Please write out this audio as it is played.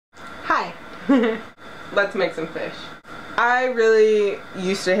Let's make some fish. I really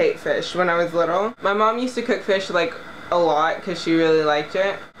used to hate fish when I was little. My mom used to cook fish like a lot because she really liked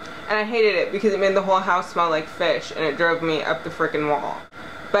it. And I hated it because it made the whole house smell like fish and it drove me up the frickin' wall.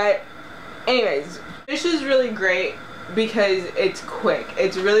 But anyways, fish is really great because it's quick.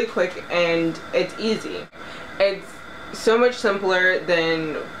 It's really quick and it's easy. It's so much simpler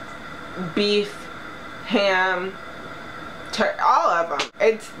than beef, ham, all of them.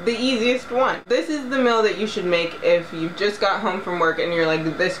 It's the easiest one. This is the meal that you should make if you've just got home from work and you're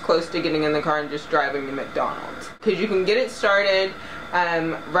like this close to getting in the car and just driving to McDonald's. Because you can get it started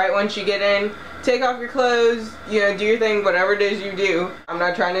right once you get in. Take off your clothes, you know, do your thing, whatever it is you do. I'm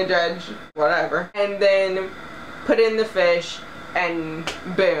not trying to judge, whatever. And then put in the fish and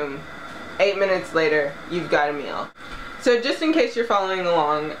boom, 8 minutes later, you've got a meal. So just in case you're following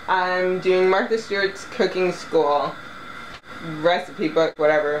along, I'm doing Martha Stewart's cooking school recipe book,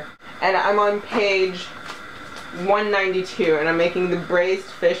 whatever, and I'm on page 192 and I'm making the braised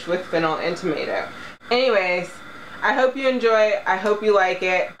fish with fennel and tomato. Anyways, I hope you enjoy, I hope you like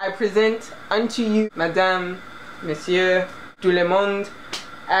it. I present unto you, Madame, Monsieur, tout le monde,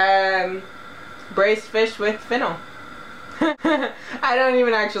 braised fish with fennel. I don't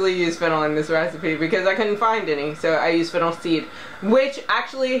even actually use fennel in this recipe because I couldn't find any, so I use fennel seed. Which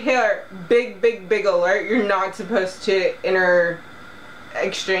actually, here, big alert, you're not supposed to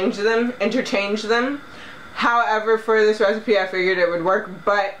interchange them. However, for this recipe I figured it would work,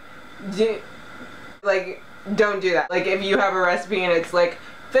 but don't do that. Like if you have a recipe and it's like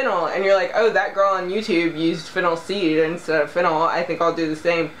fennel and you're like, oh, that girl on YouTube used fennel seed instead of fennel, I think I'll do the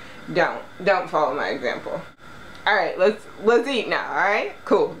same. Don't follow my example. Alright, let's eat now, alright?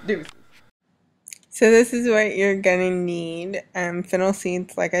 Cool, deuces. So this is what you're gonna need. Fennel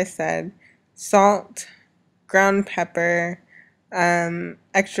seeds, like I said, salt, ground pepper,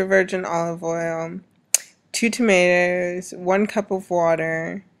 extra virgin olive oil, 2 tomatoes, 1 cup of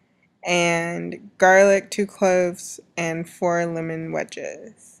water, and garlic, 2 cloves, and 4 lemon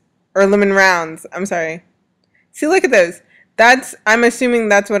wedges. Or lemon rounds, I'm sorry. See, look at those. I'm assuming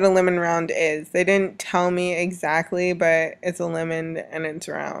that's what a lemon round is. They didn't tell me exactly, but it's a lemon and it's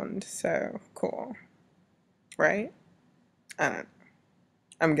round, so cool. Right? I don't know.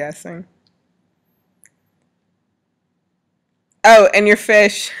 I'm guessing. Oh, and your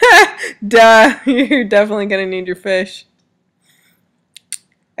fish. Duh. You're definitely gonna need your fish.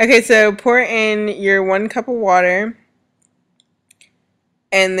 Okay, so pour in your 1 cup of water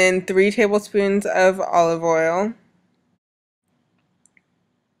and then 3 tablespoons of olive oil.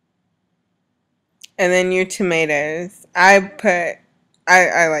 And then your tomatoes. I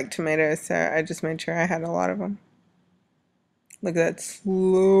like tomatoes, so I just made sure I had a lot of them. Look at that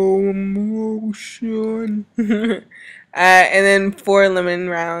slow motion. And then 4 lemon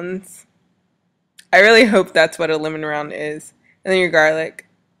rounds. I really hope that's what a lemon round is. And then your garlic.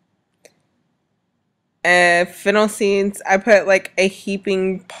 Fennel seeds. I put like a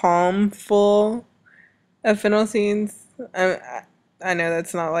heaping palm full of fennel seeds. I know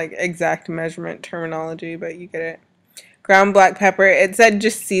that's not like exact measurement terminology, but you get it. Ground black pepper. It said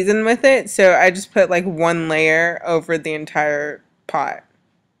just season with it, so I just put like 1 layer over the entire pot.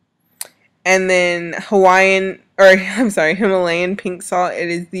 And then Himalayan pink salt. It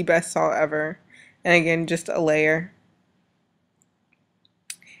is the best salt ever. And again, just a layer.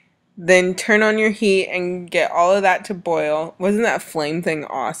 Then turn on your heat and get all of that to boil. Wasn't that flame thing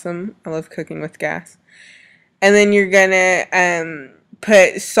awesome? I love cooking with gas. And then you're gonna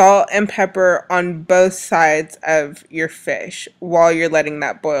put salt and pepper on both sides of your fish while you're letting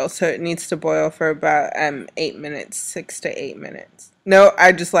that boil. So it needs to boil for about 8 minutes, 6 to 8 minutes. No,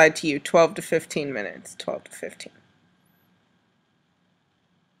 I just lied to you. 12 to 15 minutes. 12 to 15.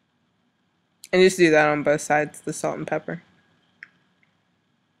 And just do that on both sides, the salt and pepper.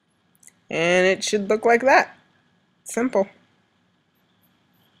 And it should look like that. Simple.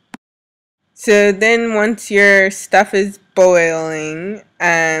 So then once your stuff is boiling,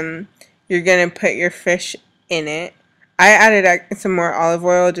 you're going to put your fish in it. I added some more olive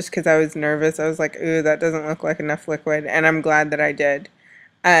oil just because I was nervous. I was like, ooh, that doesn't look like enough liquid. And I'm glad that I did.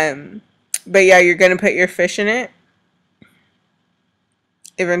 But yeah, you're going to put your fish in it.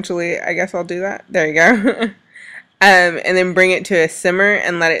 Eventually, I guess I'll do that. There you go. And then bring it to a simmer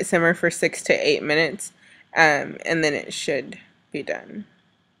and let it simmer for 6 to 8 minutes. And then it should be done.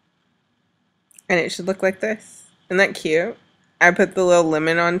 And it should look like this. Isn't that cute? I put the little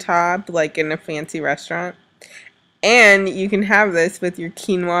lemon on top, like in a fancy restaurant. And you can have this with your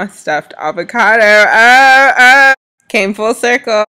quinoa stuffed avocado. Oh, oh! Came full circle.